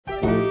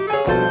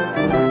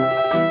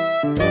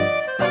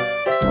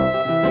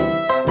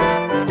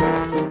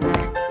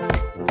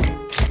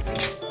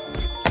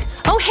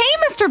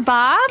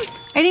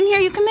didn't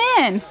hear you come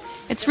in.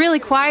 It's really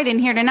quiet in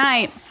here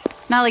tonight.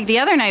 Not like the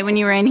other night when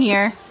you were in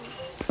here.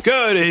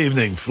 Good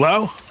evening,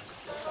 Flo.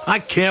 I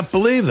can't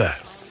believe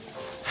that.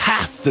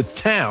 Half the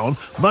town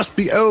must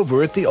be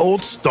over at the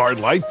old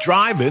Starlight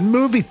Drive-In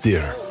movie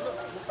theater.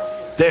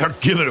 They are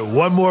giving it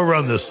one more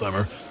run this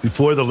summer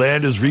before the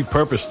land is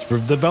repurposed for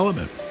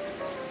development.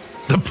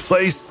 The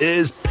place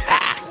is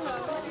packed.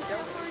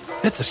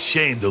 It's a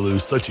shame to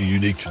lose such a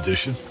unique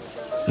tradition,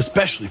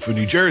 especially for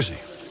New Jersey.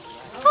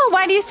 Oh,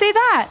 why do you say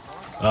that?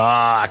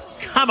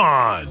 Come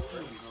on.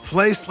 A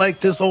place like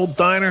this old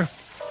diner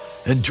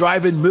and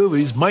drive-in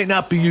movies might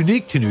not be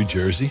unique to New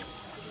Jersey,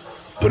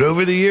 but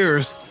over the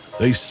years,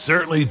 they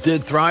certainly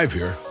did thrive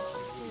here.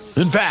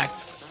 In fact,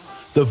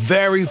 the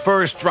very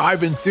first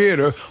drive-in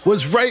theater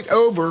was right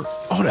over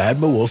on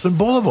Admiral Wilson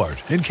Boulevard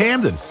in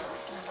Camden.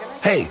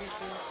 Hey,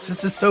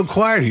 since it's so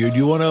quiet here, do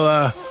you want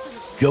to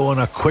go on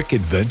a quick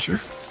adventure?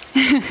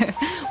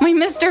 Why,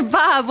 Mr.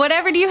 Bob,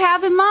 whatever do you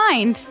have in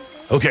mind?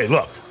 Okay,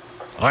 look.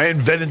 I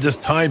invented this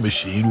time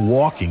machine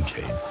walking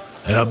cane,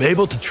 and I'm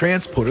able to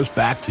transport us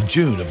back to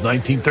June of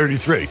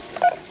 1933.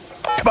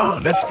 Come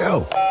on, let's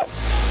go.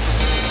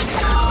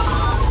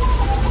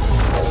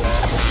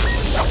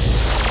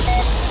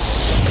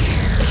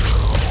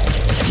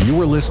 You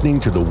are listening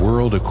to The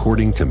World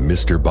According to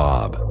Mr.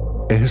 Bob,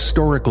 a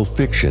historical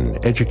fiction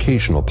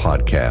educational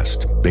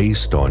podcast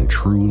based on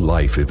true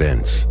life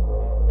events.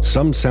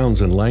 Some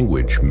sounds and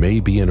language may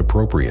be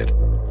inappropriate.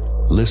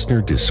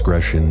 Listener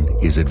discretion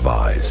is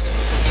advised.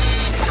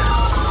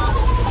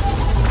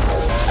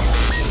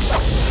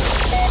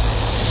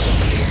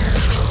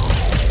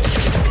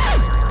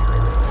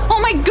 Oh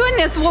my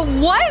goodness, what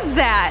was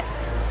that?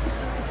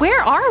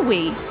 Where are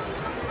we?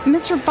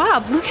 Mr.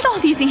 Bob, look at all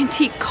these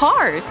antique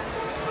cars.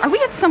 Are we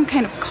at some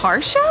kind of car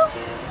show?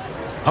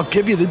 I'll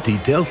give you the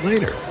details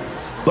later.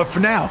 But for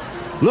now,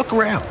 look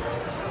around.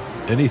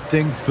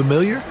 Anything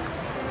familiar?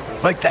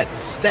 Like that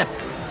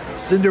stepped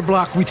cinder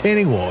block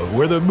retaining wall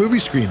where the movie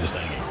screen is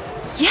hanging.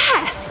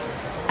 Yes!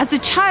 As a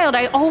child,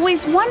 I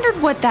always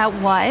wondered what that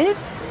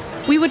was.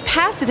 We would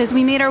pass it as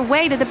we made our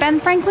way to the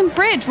Ben Franklin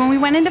Bridge when we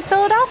went into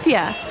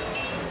Philadelphia.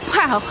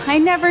 Wow, I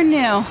never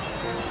knew.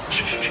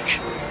 Shh.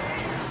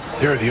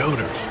 There are the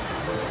owners.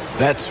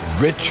 That's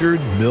Richard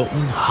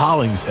Milton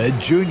Hollingshead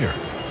Jr.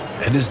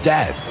 and his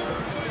dad.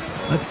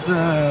 Let's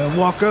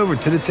walk over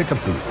to the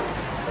ticket booth.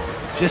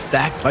 Just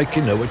act like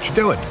you know what you're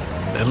doing.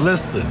 And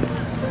listen.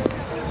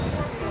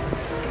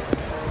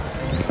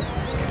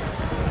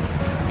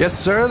 Yes,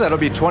 sir, that'll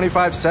be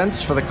 25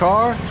 cents for the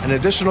car, an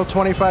additional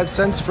 25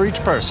 cents for each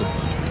person.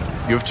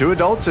 You have 2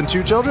 adults and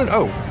 2 children?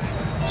 Oh,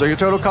 so your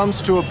total comes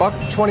to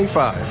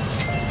 $1.25.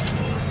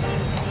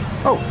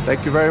 Oh,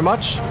 thank you very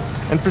much.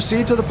 And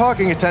proceed to the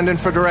parking attendant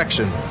for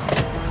direction.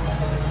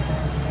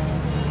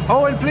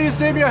 Oh, and please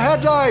dim your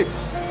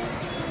headlights!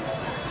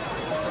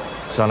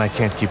 Son, I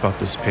can't keep up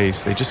this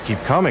pace. They just keep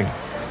coming.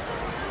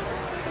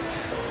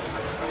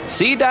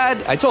 See,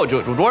 Dad? I told you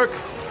it would work.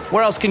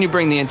 Where else can you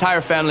bring the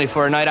entire family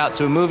for a night out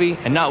to a movie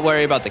and not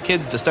worry about the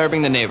kids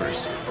disturbing the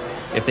neighbors?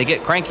 If they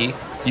get cranky,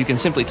 you can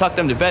simply tuck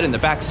them to bed in the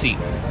back seat.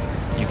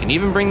 You can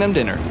even bring them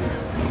dinner.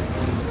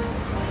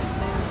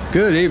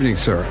 Good evening,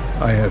 sir.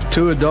 I have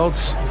 2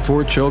 adults,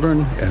 4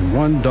 children, and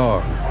 1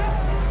 dog.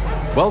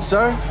 Well,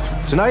 sir,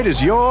 tonight is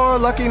your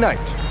lucky night.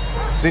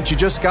 Since you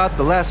just got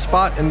the last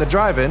spot in the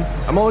drive-in,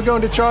 I'm only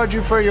going to charge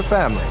you for your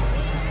family.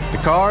 The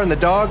car and the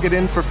dog get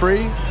in for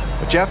free,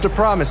 but you have to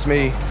promise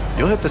me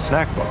you'll hit the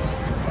snack bar.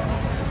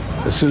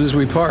 As soon as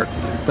we park.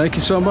 Thank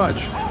you so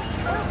much.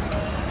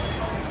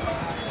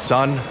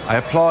 Son, I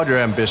applaud your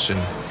ambition,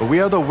 but we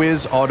are the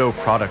Whiz Auto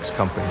Products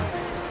Company.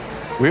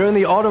 We are in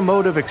the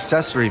automotive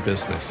accessory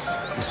business.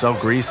 We sell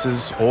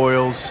greases,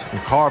 oils,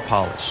 and car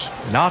polish,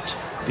 not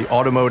the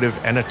automotive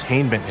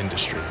entertainment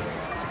industry.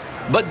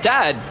 But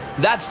Dad,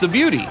 that's the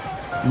beauty.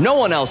 No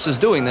one else is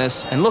doing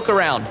this, and look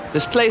around.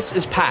 This place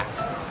is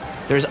packed.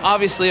 There's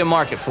obviously a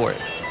market for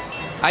it.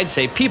 I'd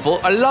say people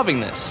are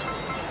loving this.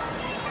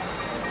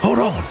 Hold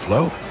on,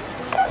 Flo.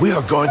 We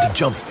are going to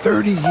jump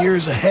 30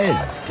 years ahead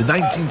to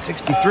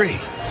 1963.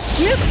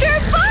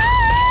 Mr.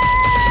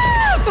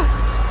 Bob!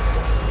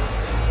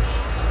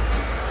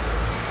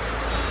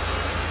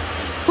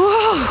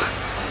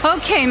 Whoa.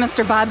 Okay,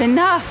 Mr. Bob,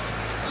 enough.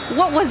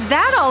 What was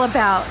that all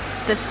about?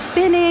 The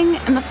spinning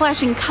and the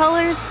flashing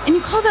colors, and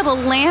you call that a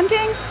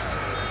landing?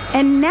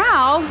 And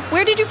now,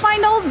 where did you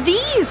find all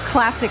these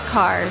classic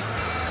cars?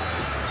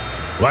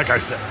 Like I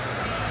said,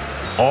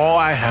 all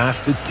I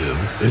have to do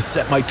is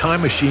set my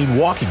time machine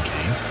walking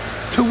cane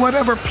to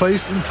whatever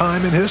place in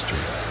time in history.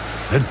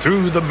 And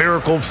through the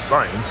miracle of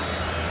science,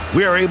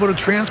 we are able to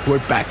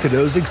transport back to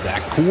those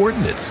exact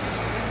coordinates.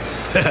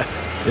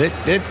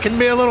 It can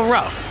be a little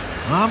rough.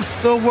 I'm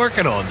still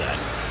working on that.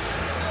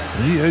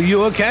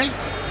 You okay?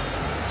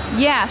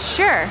 Yeah,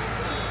 sure.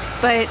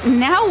 But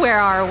now where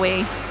are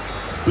we?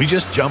 We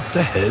just jumped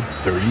ahead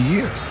 30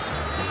 years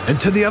and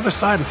to the other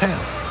side of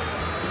town.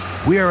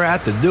 We are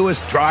at the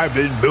newest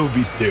drive-in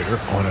movie theater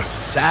on a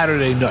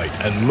Saturday night,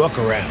 and look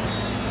around.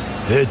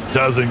 It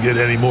doesn't get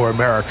any more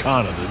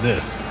Americana than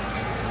this.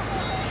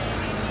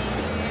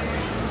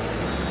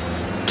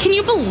 Can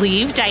you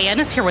believe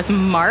Diana's here with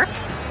Mark?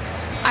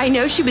 I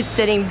know she was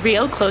sitting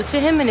real close to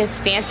him in his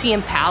fancy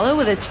Impala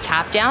with its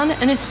top down,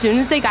 and as soon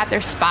as they got their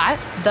spot,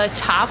 the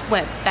top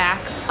went back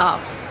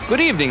up.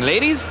 Good evening,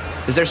 ladies.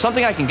 Is there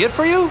something I can get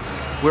for you?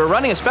 We're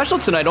running a special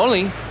tonight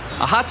only.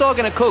 A hot dog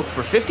and a Coke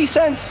for 50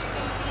 cents.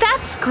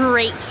 That's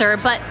great, sir,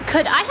 but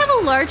could I have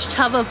a large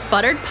tub of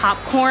buttered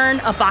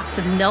popcorn, a box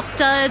of Milk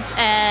Duds,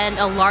 and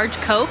a large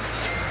Coke?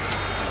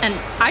 And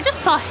I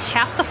just saw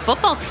half the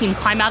football team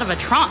climb out of a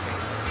trunk.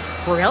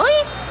 Really?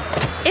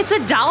 It's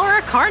 $1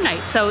 a car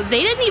night, so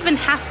they didn't even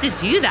have to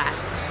do that.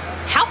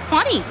 How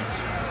funny.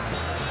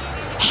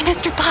 Hey,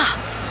 Mr. Bob,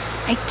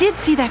 I did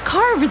see that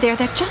car over there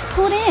that just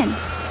pulled in.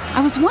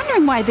 I was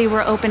wondering why they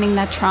were opening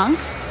that trunk.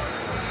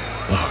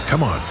 Oh,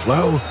 come on,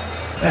 Flo.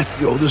 That's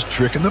the oldest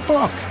trick in the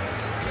book.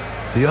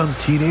 The young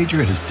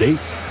teenager and his date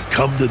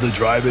come to the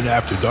drive-in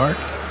after dark,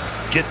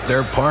 get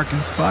their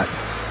parking spot,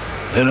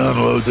 and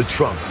unload the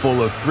trunk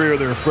full of 3 of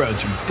their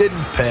friends who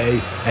didn't pay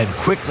and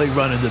quickly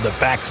run into the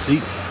back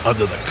seat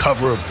under the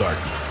cover of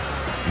darkness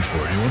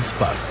before anyone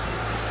spots them.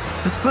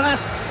 It's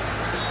classic.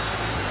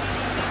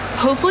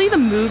 Hopefully the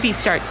movie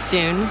starts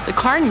soon. The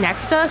car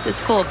next to us is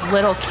full of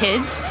little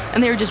kids,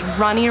 and they're just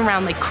running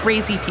around like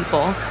crazy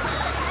people.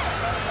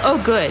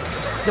 Oh, good.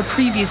 The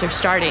previews are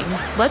starting.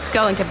 Let's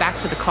go and get back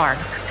to the car.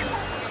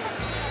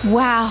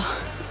 Wow.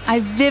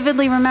 I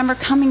vividly remember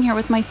coming here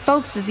with my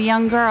folks as a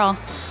young girl.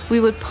 We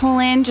would pull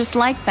in just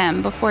like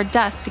them before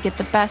dusk to get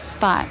the best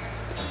spot.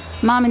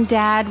 Mom and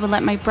Dad would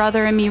let my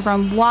brother and me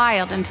run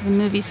wild until the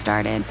movie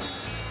started.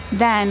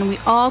 Then we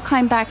all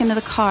climbed back into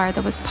the car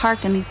that was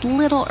parked in these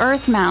little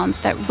earth mounds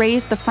that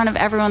raised the front of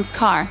everyone's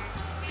car.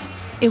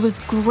 It was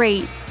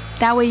great.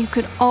 That way you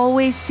could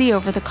always see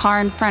over the car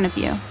in front of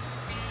you.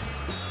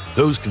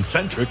 Those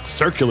concentric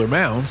circular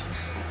mounds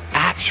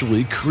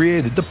actually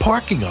created the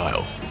parking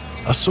aisles,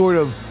 a sort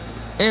of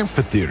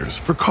amphitheaters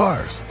for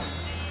cars.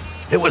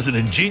 It was an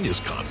ingenious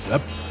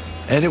concept,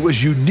 and it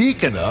was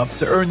unique enough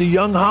to earn the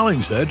young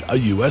Hollingshead a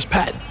U.S.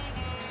 patent.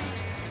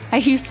 I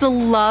used to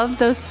love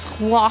those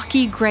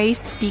squawky gray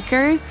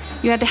speakers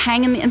you had to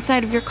hang in the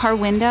inside of your car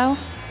window.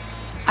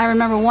 I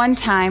remember one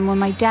time when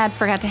my dad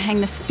forgot to hang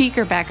the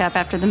speaker back up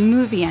after the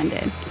movie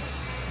ended.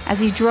 As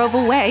he drove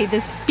away, the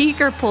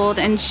speaker pulled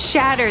and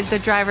shattered the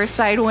driver's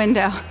side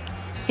window.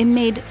 It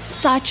made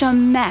such a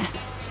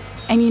mess.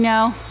 And you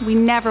know, we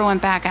never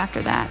went back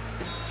after that.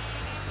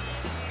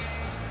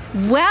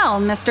 Well,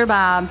 Mr.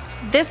 Bob,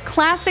 this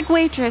classic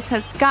waitress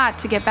has got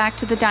to get back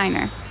to the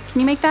diner.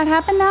 Can you make that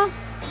happen now?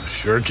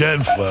 Sure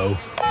can, Flo.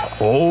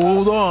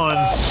 Hold on.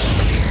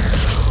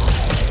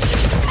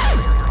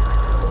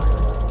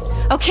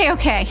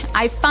 Okay.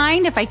 I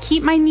find if I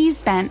keep my knees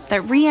bent,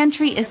 that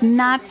re-entry is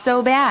not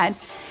so bad.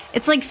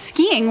 It's like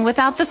skiing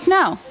without the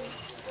snow.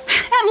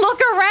 And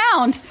look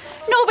around.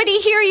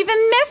 Nobody here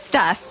even missed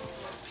us.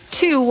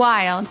 Too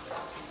wild.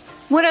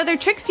 What other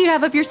tricks do you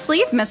have up your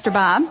sleeve, Mr.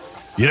 Bob?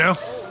 You know,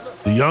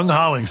 the young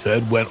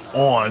Hollingshead went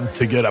on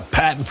to get a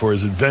patent for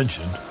his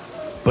invention,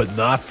 but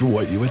not for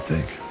what you would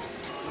think.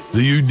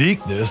 The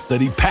uniqueness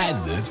that he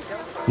patented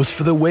was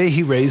for the way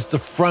he raised the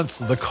fronts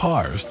of the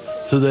cars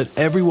so that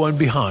everyone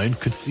behind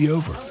could see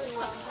over.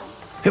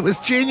 It was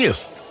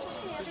genius.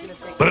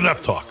 But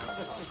enough talk.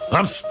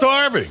 I'm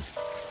starving.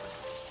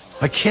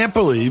 I can't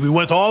believe we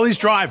went to all these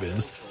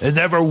drive-ins and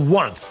never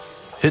once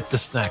hit the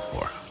snack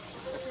bar.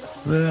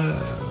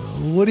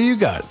 What do you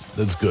got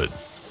that's good?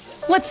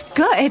 What's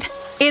good?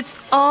 It's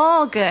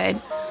all good.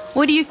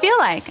 What do you feel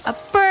like? A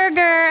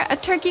burger? A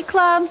turkey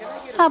club?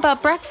 How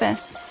about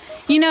breakfast?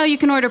 You know you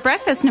can order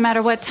breakfast no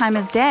matter what time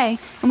of day,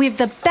 and we have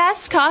the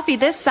best coffee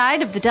this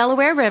side of the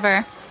Delaware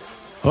River.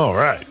 All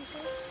right.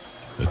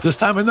 At this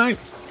time of night,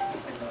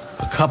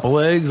 a couple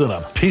eggs and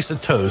a piece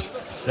of toast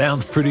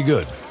sounds pretty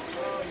good.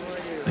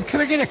 And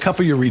can I get a cup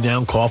of your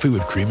renowned coffee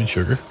with cream and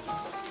sugar?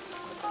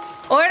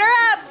 Order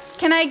up!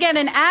 Can I get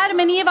an Adam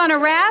and Eve on a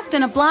raft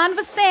and a blonde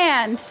with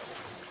sand?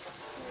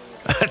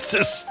 That's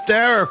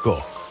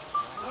hysterical.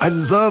 I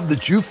love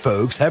that you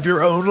folks have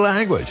your own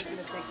language.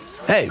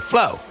 Hey,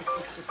 Flo,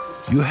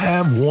 you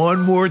have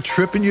one more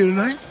trip in you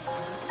tonight?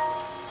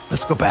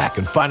 Let's go back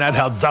and find out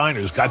how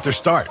diners got their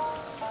start.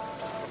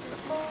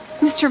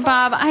 Mr.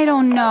 Bob, I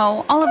don't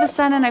know. All of a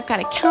sudden, I've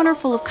got a counter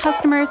full of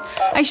customers.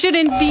 I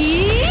shouldn't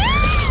be...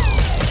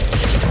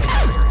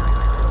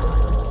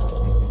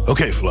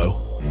 Okay,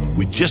 Flo,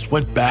 we just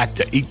went back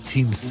to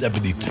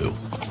 1872.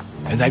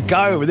 And that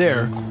guy over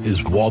there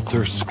is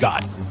Walter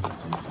Scott.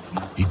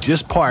 He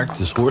just parked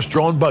his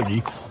horse-drawn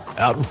buggy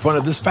out in front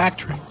of this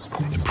factory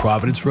in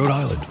Providence, Rhode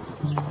Island.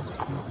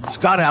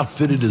 Scott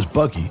outfitted his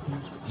buggy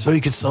so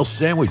he could sell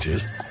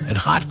sandwiches and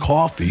hot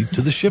coffee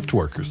to the shift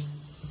workers.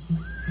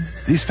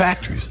 These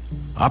factories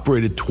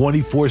operated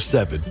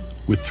 24/7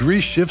 with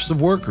 3 shifts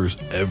of workers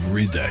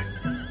every day.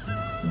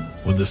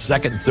 When the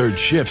second and third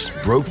shifts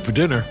broke for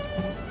dinner,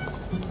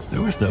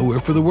 there was nowhere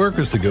for the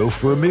workers to go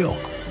for a meal.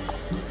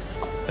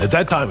 At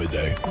that time of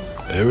day,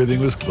 everything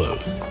was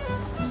closed.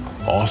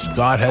 All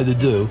Scott had to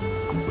do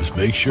was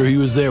make sure he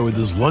was there with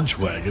his lunch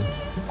wagon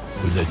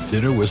when that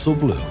dinner whistle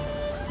blew.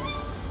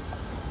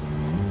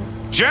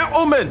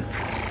 Gentlemen,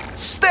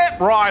 step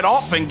right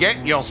up and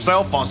get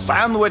yourself a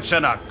sandwich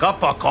and a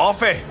cup of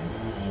coffee.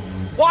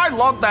 Why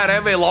lug that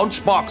heavy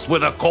lunchbox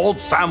with a cold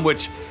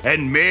sandwich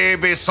and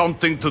maybe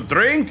something to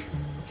drink?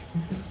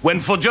 When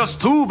for just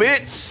 2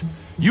 bits,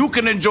 you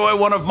can enjoy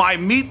one of my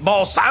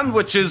meatball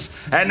sandwiches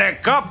and a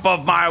cup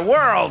of my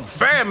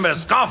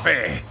world-famous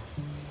coffee.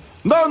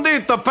 No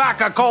need to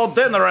pack a cold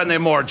dinner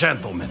anymore,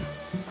 gentlemen.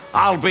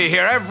 I'll be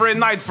here every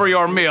night for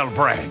your meal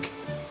break.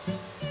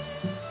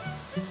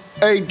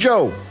 Hey,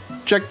 Joe,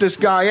 check this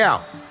guy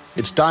out.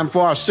 It's time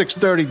for our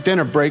 6:30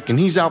 dinner break, and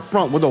he's out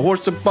front with a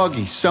horse and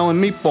buggy selling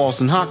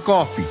meatballs and hot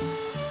coffee.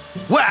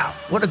 Wow,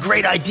 what a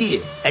great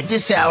idea. At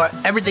this hour,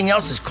 everything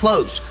else is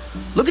closed.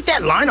 Look at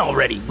that line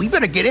already. We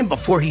better get in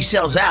before he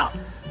sells out.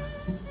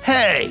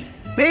 Hey,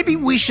 maybe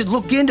we should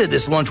look into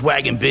this lunch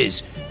wagon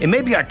biz and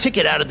maybe our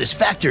ticket out of this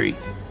factory.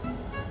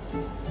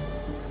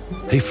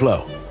 Hey,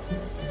 Flo,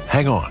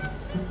 hang on.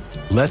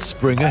 Let's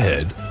spring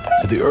ahead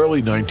to the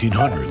early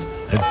 1900s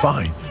and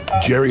find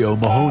Jerry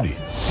O'Mahony.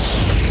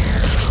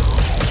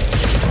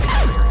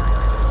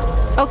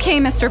 Okay,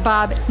 Mr.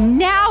 Bob,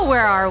 now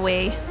where are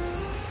we?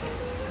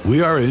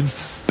 We are in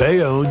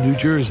Bayonne, New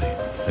Jersey.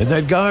 And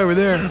that guy over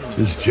there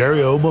is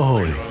Jerry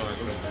O'Mahony.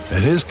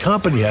 And his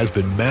company has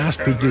been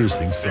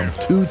mass-producing some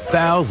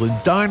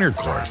 2,000 diner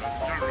cars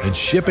and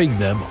shipping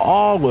them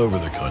all over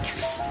the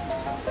country.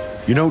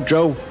 You know,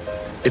 Joe,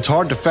 it's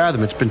hard to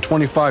fathom it's been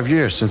 25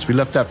 years since we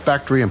left that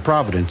factory in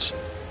Providence.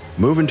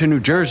 Moving to New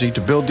Jersey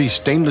to build these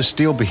stainless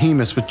steel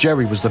behemoths with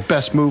Jerry was the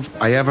best move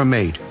I ever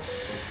made.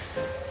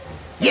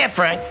 Yeah,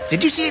 Frank,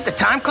 did you see at the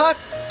time clock?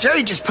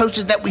 Jerry just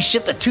posted that we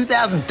shipped a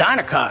 2,000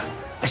 diner car.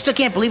 I still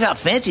can't believe how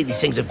fancy these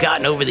things have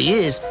gotten over the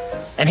years.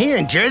 And here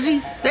in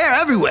Jersey, they're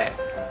everywhere.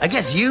 I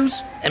guess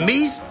yous and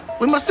me's,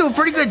 we must do a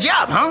pretty good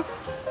job, huh?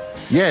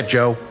 Yeah,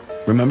 Joe.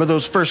 Remember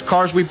those first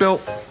cars we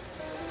built?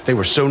 They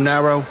were so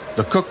narrow,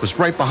 the cook was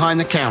right behind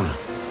the counter.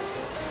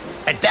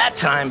 At that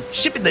time,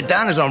 shipping the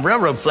diners on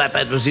railroad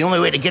flatbeds was the only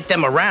way to get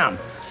them around,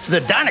 so the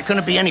diner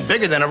couldn't be any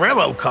bigger than a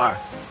railroad car.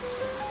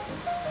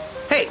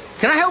 Hey,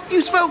 can I help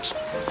you folks?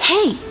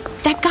 Hey,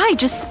 that guy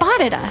just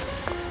spotted us.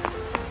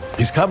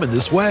 He's coming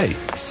this way.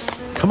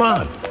 Come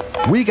on,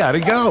 we gotta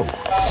go.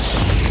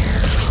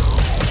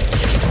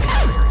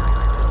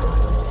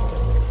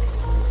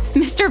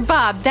 Mr.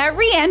 Bob, that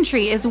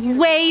re-entry is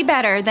way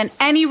better than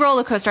any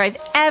roller coaster I've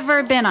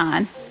ever been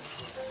on.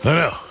 I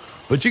know,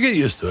 but you get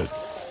used to it.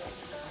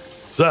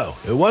 So,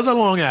 it wasn't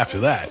long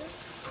after that,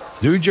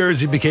 New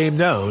Jersey became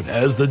known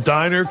as the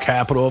diner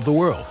capital of the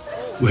world,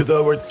 with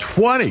over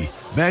 20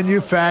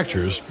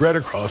 manufacturers spread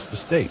across the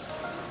state.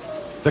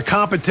 The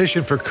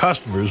competition for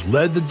customers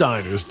led the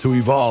diners to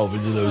evolve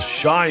into those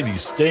shiny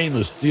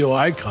stainless steel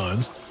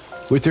icons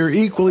with their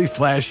equally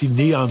flashy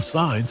neon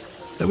signs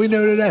that we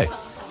know today.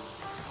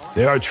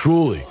 They are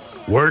truly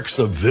works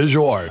of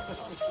visual art.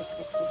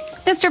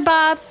 Mr.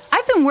 Bob,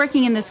 I've been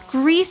working in this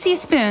greasy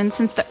spoon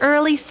since the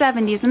early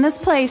 70s, and this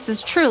place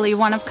is truly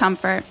one of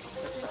comfort.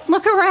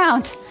 Look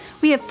around.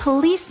 We have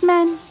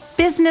policemen,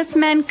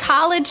 businessmen,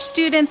 college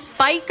students,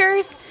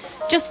 bikers,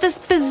 just this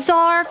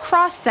bizarre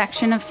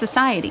cross-section of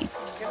society.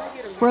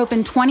 We're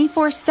open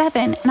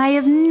 24/7, and I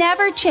have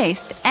never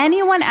chased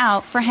anyone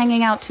out for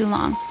hanging out too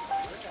long.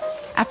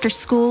 After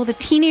school, the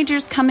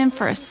teenagers come in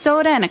for a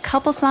soda and a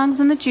couple songs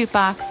in the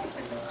jukebox.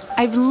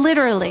 I've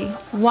literally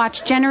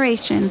watched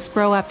generations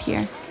grow up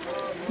here.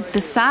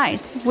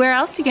 Besides, where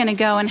else are you going to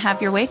go and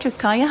have your waitress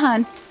call you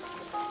hun?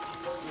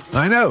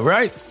 I know,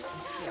 right?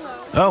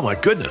 Oh my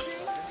goodness.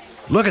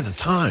 Look at the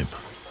time.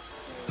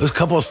 Those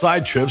couple of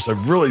side trips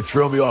have really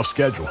thrown me off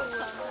schedule.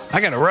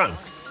 I gotta run.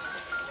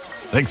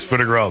 Thanks for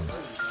the grub.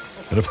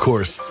 And of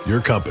course,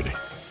 your company.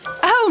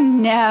 Oh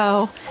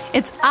no,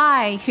 it's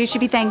I who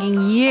should be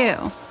thanking you.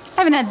 I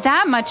haven't had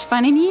that much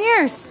fun in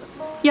years.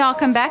 Y'all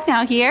come back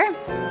now here.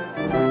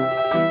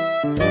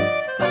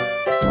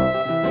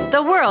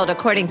 The World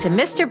According to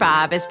Mr.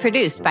 Bob is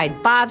produced by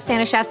Bob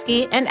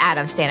Staniszewski and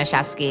Adam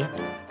Staniszewski.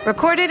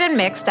 Recorded and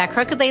mixed at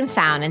Crooked Lane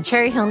Sound in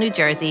Cherry Hill, New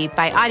Jersey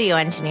by audio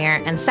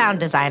engineer and sound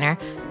designer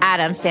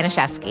Adam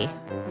Staniszewski.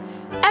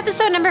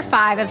 Episode number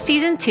 5 of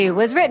Season 2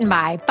 was written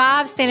by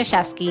Bob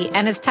Staniszewski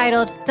and is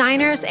titled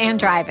Diners and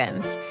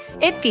Drive-Ins.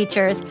 It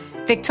features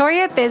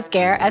Victoria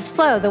Bizgare as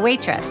Flo the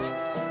waitress.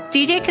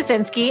 DJ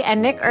Kaczynski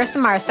and Nick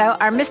Ursamarso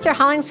are Mr.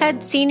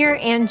 Hollingshead Sr.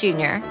 and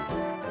Jr.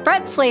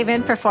 Brett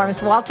Slavin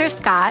performs Walter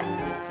Scott.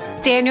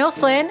 Daniel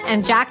Flynn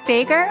and Jack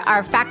Dager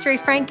are Factory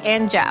Frank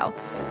and Joe.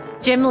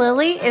 Jim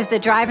Lilly is the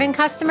drive-in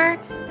customer,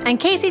 and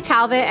Casey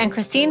Talbot and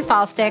Christine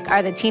Falstick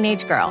are the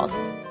teenage girls.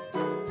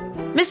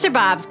 Mr.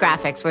 Bob's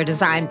graphics were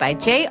designed by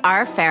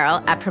J.R.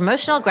 Farrell at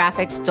Promotional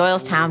Graphix,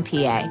 Doylestown,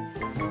 PA.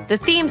 The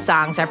theme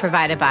songs are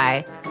provided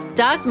by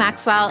Doug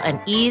Maxwell and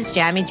Ease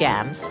Jammy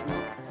Jams.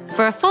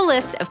 For a full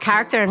list of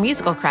character and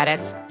musical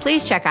credits,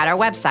 please check out our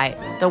website,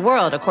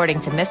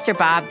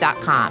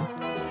 theworldaccordingtomrbob.com.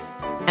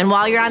 And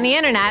while you're on the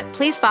internet,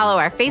 please follow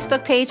our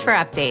Facebook page for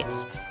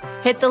updates.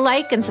 Hit the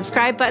like and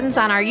subscribe buttons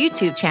on our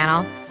YouTube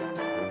channel.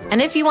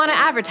 And if you want to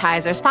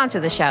advertise or sponsor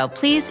the show,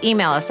 please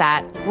email us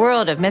at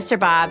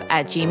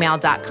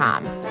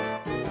worldofmrbob@gmail.com.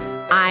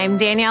 I'm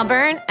Danielle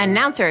Byrne,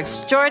 announcer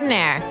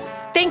extraordinaire.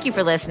 Thank you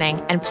for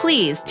listening, and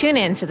please tune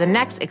in to the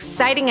next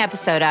exciting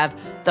episode of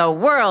The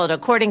World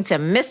According to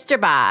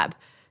Mr. Bob.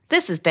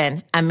 This has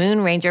been a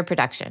Moon Ranger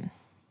production.